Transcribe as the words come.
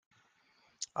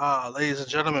Ladies and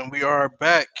gentlemen, we are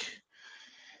back.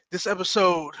 This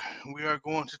episode, we are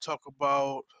going to talk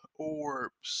about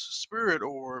orbs, spirit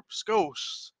orbs,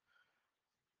 ghosts,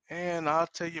 and I'll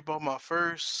tell you about my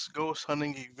first ghost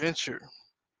hunting adventure.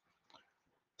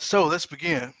 So let's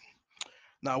begin.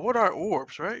 Now, what are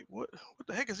orbs, right? What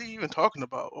the heck is he even talking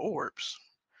about? Orbs.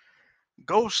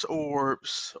 Ghost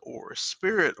orbs or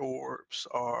spirit orbs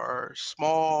are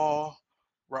small,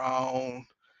 round,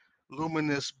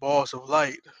 luminous balls of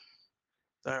light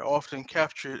that are often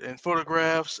captured in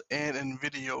photographs and in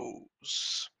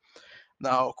videos.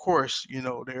 Now, of course,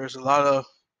 there's a lot of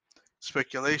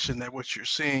speculation that what you're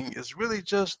seeing is really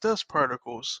just dust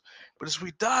particles. But as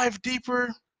we dive deeper,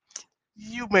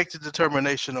 you make the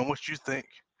determination on what you think.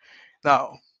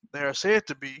 Now, they are said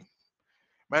to be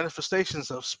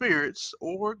manifestations of spirits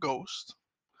or ghosts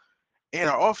and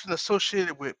are often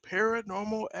associated with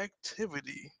paranormal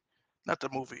activity. Not the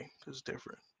movie, because it's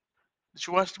different. Did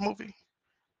you watch the movie?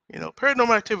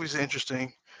 Paranormal Activity is an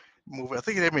interesting movie. I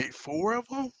think they made four of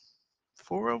them.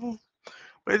 Four of them.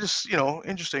 But it's just,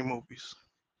 interesting movies.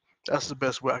 That's the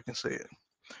best way I can say it.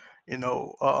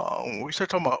 When we start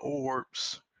talking about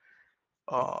orbs,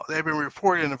 they've been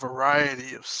reported in a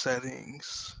variety of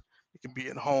settings. It can be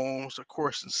in homes, of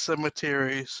course, in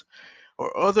cemeteries,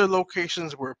 or other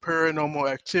locations where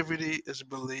paranormal activity is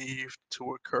believed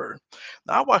to occur.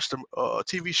 Now, I watched a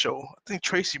TV show. I think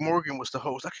Tracy Morgan was the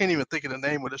host. I can't even think of the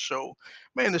name of the show.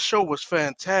 Man, the show was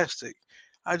fantastic.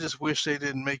 I just wish they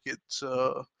didn't make it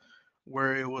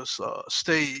where it was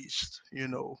staged,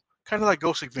 kind of like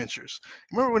Ghost Adventures.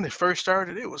 Remember when it first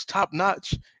started? It was top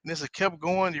notch, and as it kept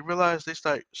going, you realize they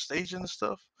start staging the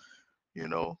stuff. You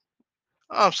know,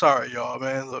 I'm sorry, y'all,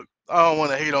 man. Look, I don't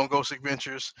want to hate on Ghost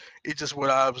Adventures. It's just what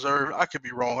I observed. I could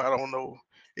be wrong. I don't know.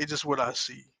 It's just what I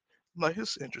see. Like,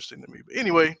 it's interesting to me. But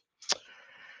anyway,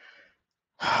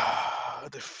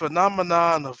 the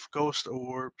phenomenon of ghost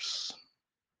orbs.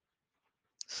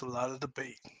 It's a lot of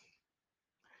debate,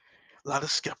 a lot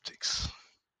of skeptics,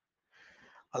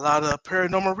 a lot of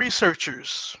paranormal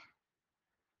researchers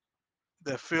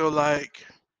that feel like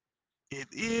it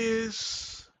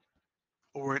is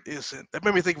or it isn't. That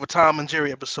made me think of a Tom and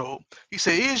Jerry episode. He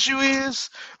said, "Is you is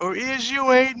or is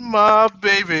you ain't my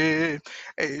baby."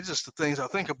 Hey, it's just the things I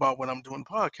think about when I'm doing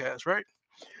podcasts, right?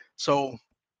 So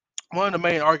one of the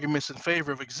main arguments in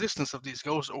favor of existence of these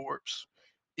ghost orbs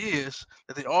is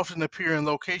that they often appear in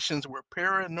locations where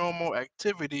paranormal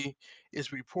activity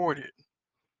is reported.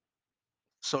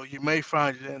 So you may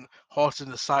find it in haunted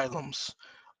asylums,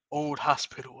 old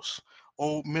hospitals,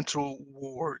 old mental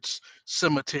wards,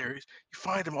 cemeteries. You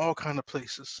find them all kind of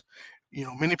places.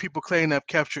 Many people claim to have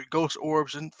captured ghost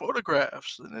orbs in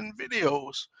photographs and in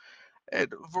videos at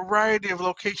a variety of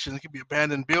locations. It could be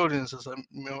abandoned buildings, as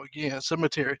again,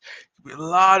 cemetery. It could be a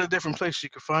lot of different places you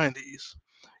could find these.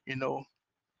 You know,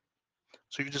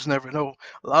 so you just never know.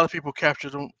 A lot of people capture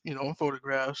them, in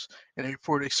photographs, and they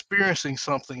report experiencing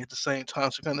something at the same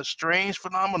time. So kind of strange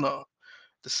phenomena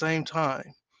the same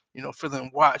time,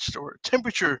 feeling watched or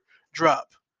temperature drop.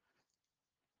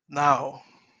 Now,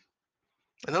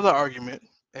 another argument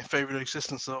in favor of the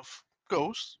existence of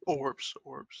ghosts, orbs,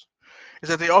 is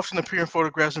that they often appear in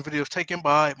photographs and videos taken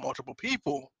by multiple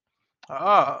people.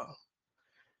 Ah,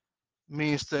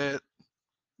 means that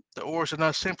the orbs are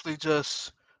not simply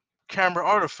just camera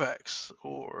artifacts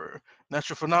or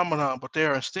natural phenomena, but they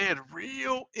are instead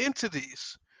real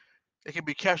entities. They can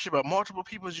be captured by multiple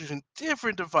people using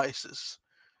different devices,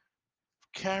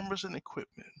 cameras, and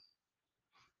equipment.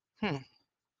 Hmm.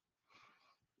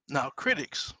 Now,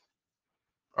 critics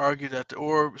argue that the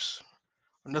orbs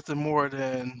are nothing more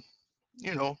than,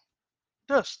 you know,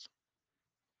 dust.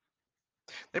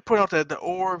 They point out that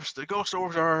the ghost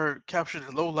orbs are captured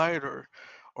in low light or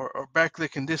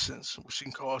backlit conditions, which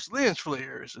can cause lens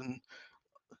flares and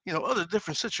other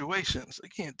different situations.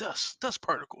 Again, dust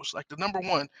particles, like the number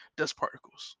one dust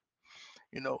particles.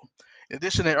 You know, in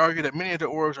addition, they argue that many of the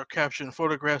orbs are captured in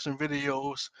photographs and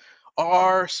videos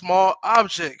are small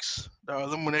objects that are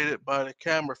illuminated by the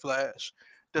camera flash.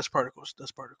 Dust particles,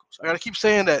 dust particles. I gotta keep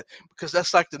saying that because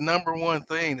that's like the number one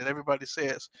thing that everybody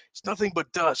says. It's nothing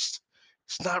but dust.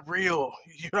 It's not real.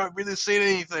 You're not really seeing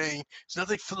anything. It's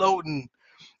nothing floating.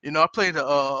 I played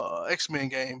the X-Men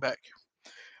game back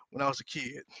when I was a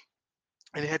kid,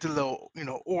 and it had the little,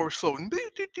 orbs floating.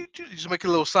 You just make a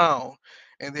little sound,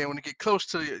 and then when you get close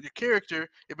to your character,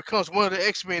 it becomes one of the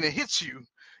X-Men that hits you.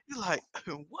 You're like,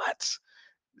 what?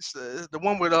 It's the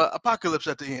one with Apocalypse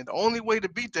at the end. The only way to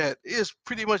beat that is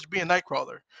pretty much being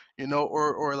Nightcrawler,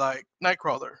 or like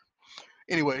Nightcrawler.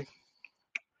 Anyway,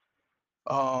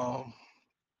 um,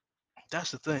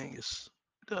 that's the thing. It's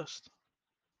dust.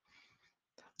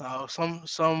 Now, some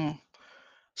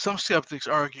skeptics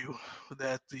argue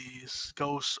that these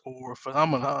ghosts or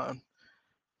phenomenon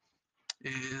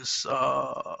is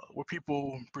where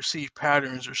people perceive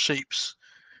patterns or shapes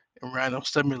in random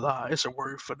stimuli. It's a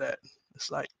word for that.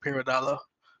 It's like paradala.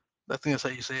 I think that's how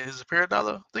you say it. Is it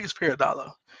paradala? I think it's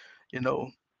paradala. You know,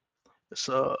 it's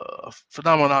a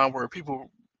phenomenon where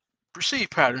people perceive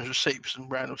patterns or shapes in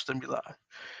random stimuli.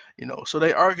 So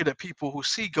they argue that people who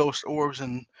see ghost orbs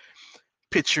in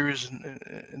pictures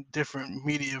and different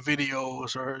media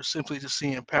videos are simply just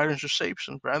seeing patterns or shapes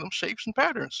and random shapes and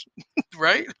patterns,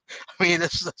 right? I mean,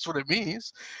 that's what it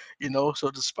means.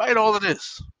 So despite all of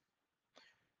this,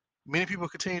 many people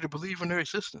continue to believe in their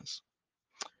existence.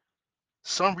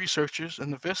 Some researchers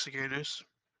and investigators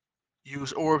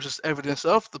use orbs as evidence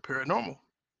of the paranormal,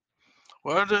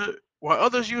 while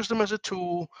others use them as a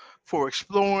tool for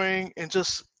exploring and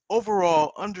just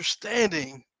overall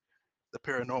understanding the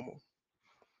paranormal.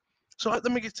 So let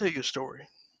me tell you a story.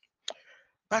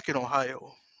 Back in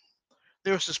Ohio,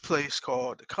 there was this place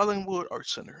called the Collingwood Art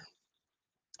Center.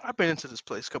 I've been into this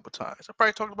place a couple times. I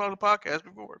probably talked about it on the podcast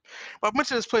before, but I've been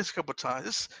to this place a couple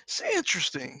times. It's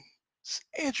interesting. It's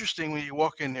interesting when you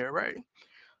walk in there, right?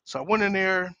 So I went in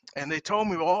there and they told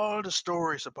me all the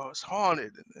stories about it's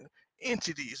haunted and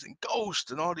entities and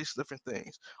ghosts and all these different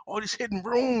things, all these hidden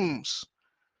rooms.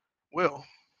 Well,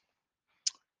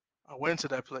 I went to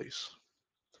that place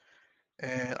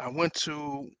and I went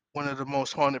to one of the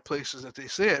most haunted places that they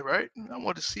said, right? And I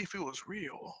wanted to see if it was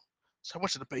real. So I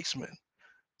went to the basement.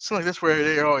 Seems like that's where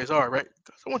they always are, right?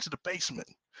 So I went to the basement.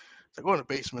 So I go in the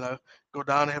basement. I go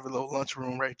down. They have a little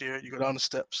lunchroom right there. You go down the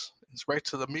steps. It's right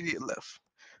to the immediate left.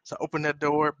 So I open that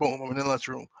door. Boom, I'm in the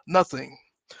lunchroom. Nothing.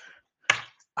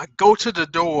 I go to the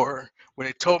door where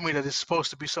they told me that it's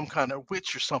supposed to be some kind of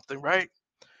witch or something, right?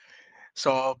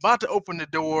 So I'm about to open the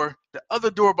door. The other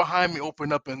door behind me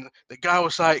opened up, and the guy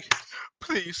was like,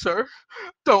 "Please, sir,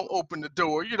 don't open the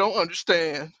door. You don't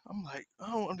understand." I'm like,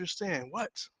 "I don't understand. What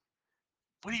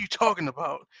are you talking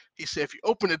about?" He said, "If you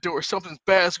open the door, something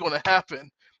bad's going to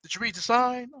happen." Did you read the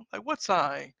sign? I'm like, "What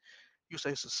sign?" You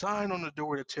say it's a sign on the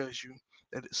door that tells you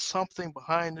that it's something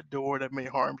behind the door that may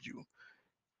harm you.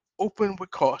 Open with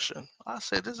caution. I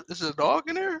said, is a dog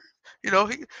in there? He,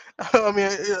 I mean,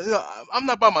 I'm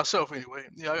not by myself anyway.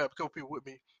 I got a couple people with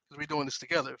me because we're doing this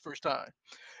together, first time,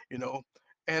 you know.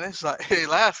 And it's like, hey,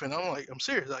 laughing. I'm like, I'm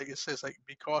serious. Like, it says, like,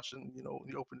 be caution, when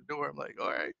you open the door. I'm like,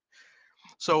 all right.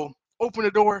 So, open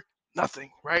the door, nothing,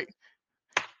 right?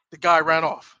 The guy ran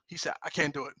off. He said, I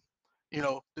can't do it.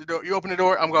 The door, you open the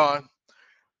door, I'm gone.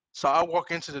 So, I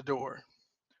walk into the door.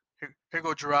 Here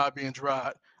go Gerard being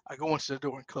Gerard. I go into the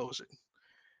door and close it.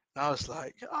 And I was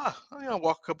like,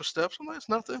 walk a couple steps. I'm like, it's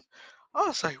nothing. I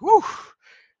was like, whoo,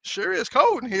 sure is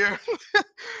cold in here.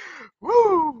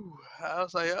 Woo. I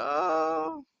was like,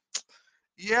 oh,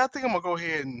 yeah, I think I'm gonna go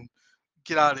ahead and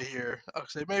get out of here. I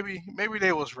said, maybe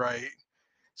they was right.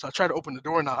 So I tried to open the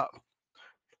doorknob.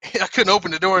 I couldn't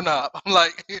open the doorknob. I'm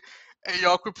like, hey,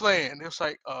 y'all quit playing. It was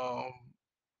like,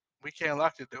 we can't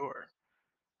lock the door.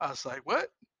 I was like, what?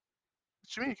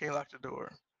 What you mean you can't lock the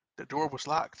door? The door was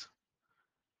locked.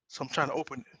 So I'm trying to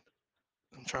open it.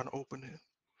 I'm trying to open it.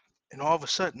 And all of a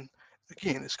sudden,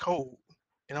 again, it's cold.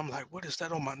 And I'm like, what is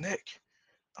that on my neck?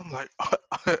 I'm like,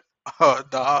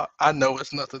 nah, I know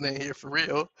it's nothing in here for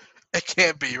real. It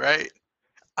can't be, right?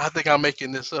 I think I'm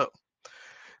making this up.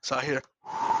 So I hear,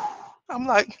 I'm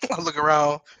like, I look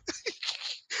around,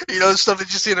 the stuff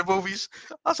that you see in the movies.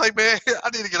 I was like, man, I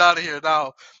need to get out of here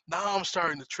now. Now I'm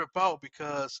starting to trip out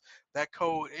because that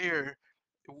cold air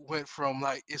went from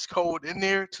like it's cold in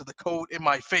there to the cold in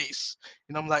my face.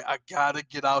 And I'm like, I gotta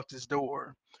get out this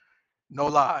door. No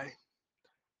lie.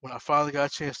 When I finally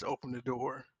got a chance to open the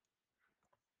door,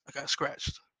 I got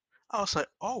scratched. I was like,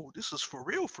 "Oh, this is for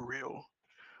real, for real."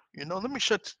 Let me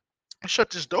shut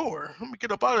this door. Let me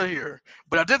get up out of here.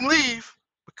 But I didn't leave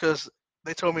because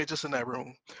they told me it's just in that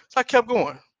room. So I kept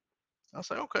going. I was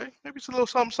like, "Okay, maybe it's a little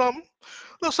something, something,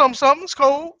 a little something, something. It's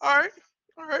cold. All right,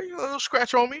 a little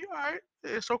scratch on me. All right,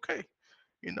 it's okay."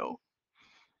 You know,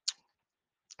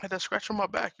 had that scratch on my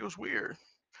back. It was weird.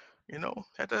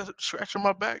 Had that scratch on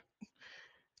my back.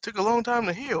 Took a long time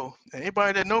to heal. And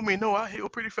anybody that know me know I heal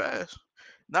pretty fast.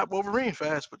 Not Wolverine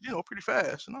fast, but pretty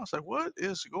fast. And I was like, what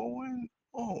is going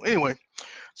on? Anyway,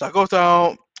 so I go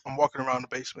down, I'm walking around the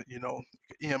basement,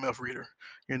 EMF reader.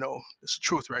 It's the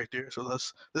truth right there. So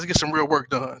let's get some real work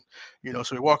done.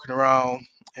 So we're walking around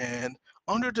and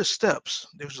under the steps,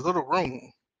 there's a little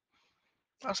room.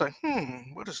 I was like,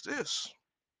 what is this?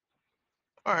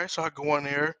 All right, so I go in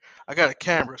there. I got a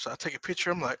camera, so I take a picture.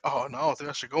 I'm like, oh no, I don't think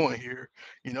I should go in here.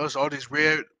 It's all these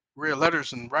red red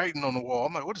letters and writing on the wall.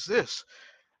 I'm like, what is this?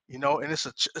 And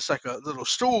it's like a little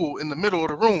stool in the middle of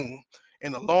the room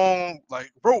and a long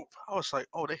like rope. I was like,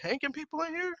 oh, they hanging people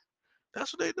in here?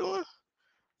 That's what they doing?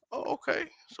 Oh, okay.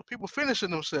 So people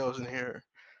finishing themselves in here,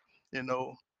 you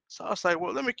know. So I was like,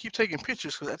 well, let me keep taking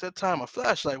pictures because at that time my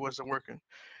flashlight wasn't working.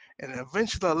 And then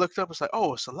eventually I looked up. It's like,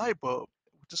 oh, it's a light bulb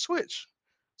with the switch.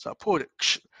 So I pulled it.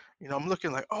 I'm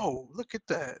looking like, oh, look at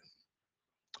that.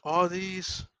 All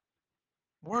these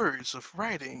words of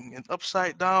writing and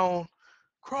upside down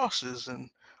crosses and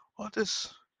all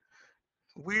this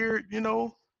weird,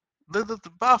 little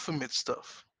the Baphomet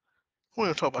stuff. We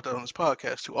don't talk about that on this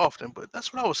podcast too often, but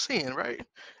that's what I was seeing, right?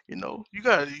 You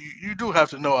do have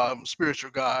to know I'm a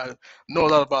spiritual guy, know a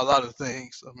lot about a lot of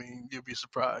things. I mean, you'd be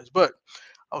surprised. But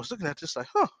I was looking at this like,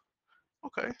 huh,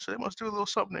 okay, so they must do a little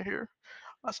something in here.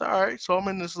 I said, all right, so I'm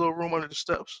in this little room under the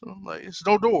steps. And I'm like, it's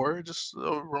no door, just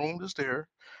a room just there.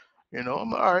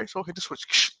 I'm like, all right, so okay, just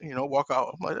switch, walk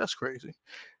out. I'm like, that's crazy.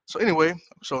 So anyway,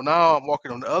 so now I'm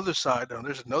walking on the other side down.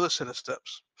 There's another set of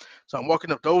steps. So I'm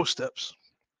walking up those steps.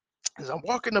 As I'm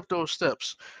walking up those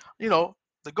steps, you know,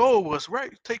 the goal was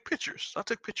right, take pictures. I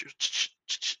took pictures,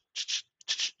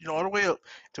 all the way up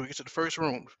until we get to the first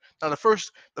room. Now the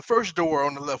first door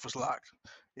on the left was locked.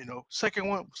 Second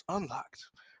one was unlocked,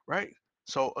 right?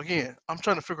 So again, I'm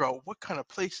trying to figure out what kind of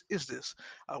place is this.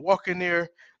 I walk in there.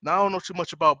 Now I don't know too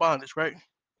much about bondage, right?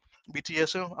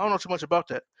 BTSM. I don't know too much about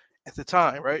that at the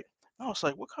time, right? I was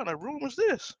like, what kind of room is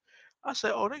this? I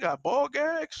said, oh, they got ball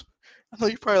gags. I know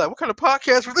you probably like, what kind of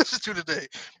podcast we listen to today?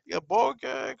 You got ball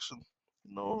gags, and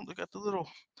they got the little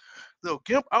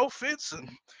gimp outfits and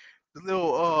the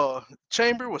little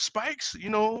chamber with spikes. If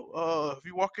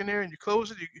you walk in there and you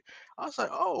close it, I was like,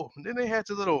 oh. And then they had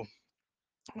the little,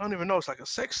 I don't even know, it's like a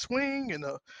sex swing and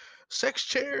a sex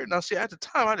chair. Now, see, at the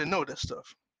time, I didn't know that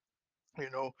stuff. You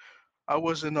know, I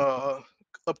wasn't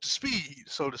up to speed,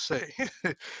 so to say,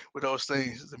 with those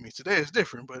things. I mean, today is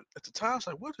different, but at the time, I was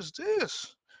like, "What is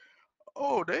this?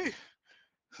 Oh, this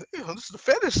is the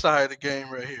fetish side of the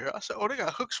game right here." I said, "Oh, they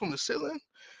got hooks from the ceiling,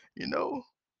 you know."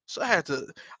 So I tell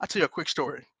you a quick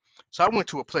story. So I went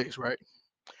to a place, right,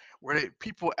 where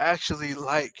people actually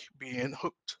like being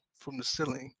hooked from the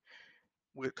ceiling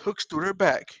with hooks through their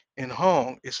back and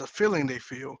hung. It's a feeling they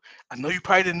feel. I know you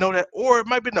probably didn't know that, or it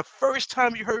might have been the first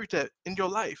time you heard that in your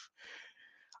life.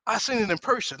 I seen it in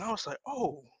person. I was like,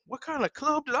 oh, what kind of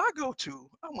club did I go to?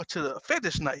 I went to the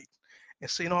fetish night and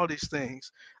seen all these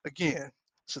things. Again,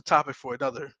 it's a topic for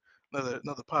another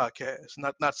podcast,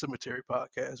 not cemetery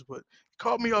podcast, but it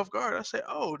caught me off guard. I said,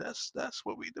 oh, that's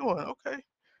what we doing. Okay.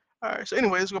 All right. So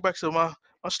anyway, let's go back to my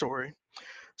story.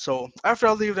 So after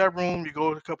I leave that room, you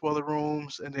go to a couple other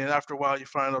rooms, and then after a while, you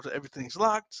find out that everything's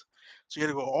locked. So you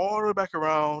got to go all the way back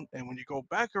around, and when you go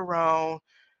back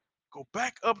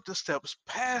up the steps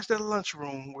past that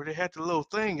lunchroom where they had the little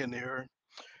thing in there.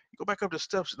 You go back up the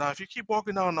steps. Now, if you keep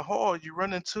walking down the hall, you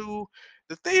run into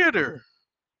the theater.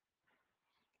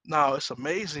 Now, it's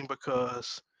amazing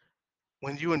because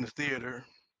when you're in the theater,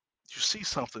 you see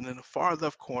something in the far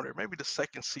left corner, maybe the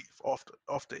second seat off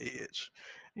the edge.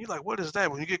 And you're like, what is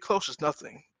that? When you get close, it's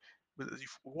nothing. But if you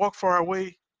walk far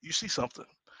away, you see something.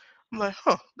 I'm like,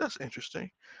 huh, that's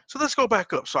interesting. So let's go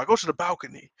back up. So I go to the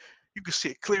balcony. You can see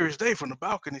it clear as day from the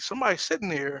balcony. Somebody's sitting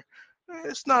there.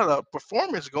 It's not a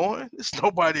performance going. It's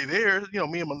nobody there.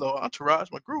 Me and my little entourage,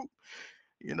 my group,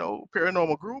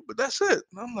 paranormal group, but that's it.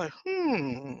 And I'm like,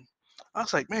 hmm. I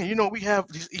was like, man, we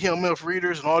have these EMF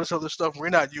readers and all this other stuff. We're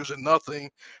not using nothing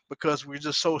because we're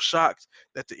just so shocked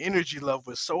that the energy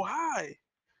level is so high.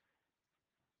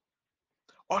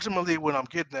 Ultimately, what I'm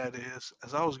getting at is,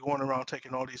 as I was going around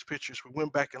taking all these pictures, we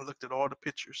went back and looked at all the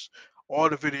pictures, all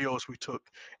the videos we took,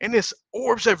 and there's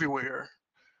orbs everywhere.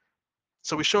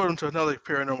 So we showed them to another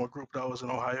paranormal group that was in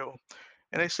Ohio,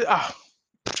 and they said,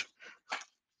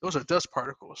 those are dust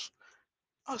particles.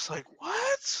 I was like,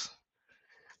 what?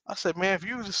 I said, man, if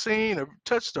you would have seen or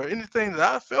touched or anything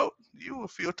that I felt, you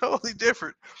would feel totally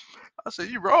different. I said,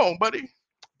 you're wrong, buddy.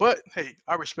 But hey,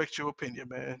 I respect your opinion,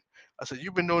 man. I said,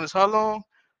 you've been doing this how long?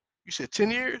 You said 10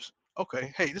 years?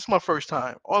 Okay, hey, this is my first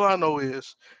time. All I know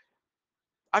is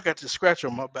I got this scratch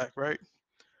on my back, right?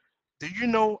 Do you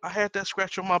know I had that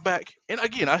scratch on my back? And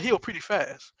again, I healed pretty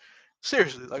fast.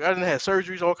 Seriously, like I didn't have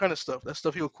surgeries, all kind of stuff. That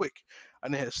stuff healed quick. I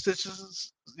didn't have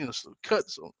stitches, some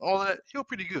cuts, all that. Healed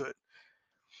pretty good.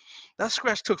 That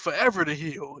scratch took forever to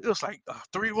heal. It was like a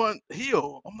 3-1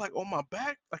 heal. I'm like on my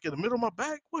back, like in the middle of my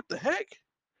back. What the heck?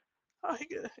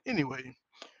 Anyway,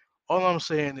 all I'm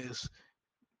saying is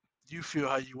you feel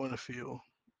how you want to feel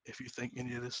if you think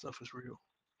any of this stuff is real.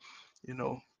 You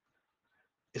know,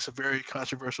 it's a very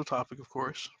controversial topic, of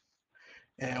course,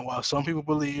 And while some people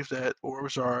believe that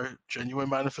orbs are genuine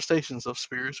manifestations of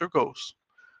spirits or ghosts,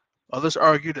 others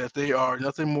argue that they are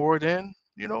nothing more than,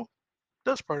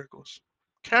 dust particles,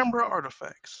 camera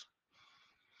artifacts.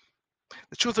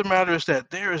 The truth of the matter is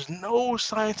that there is no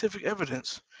scientific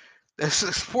evidence that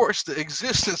supports the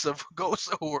existence of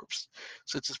ghost orbs,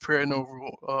 such as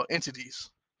paranormal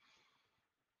entities.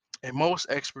 And most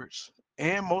experts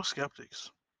and most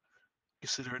skeptics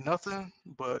consider it nothing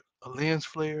but a lens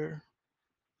flare,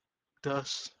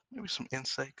 dust, maybe some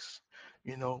insects,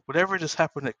 whatever just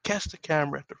happened to catch the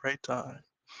camera at the right time.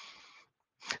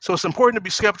 So it's important to be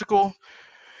skeptical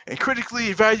and critically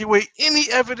evaluate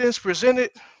any evidence presented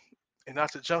and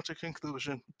not to jump to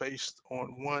conclusion based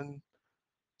on one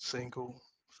single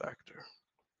factor.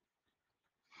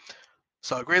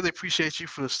 So I greatly appreciate you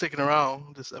for sticking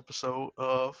around this episode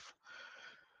of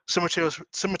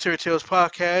Cemetery Tales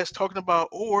podcast, talking about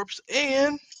orbs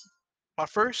and my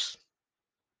first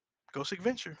ghost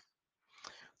adventure.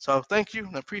 So thank you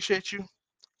and I appreciate you.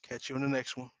 Catch you in the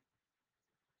next one.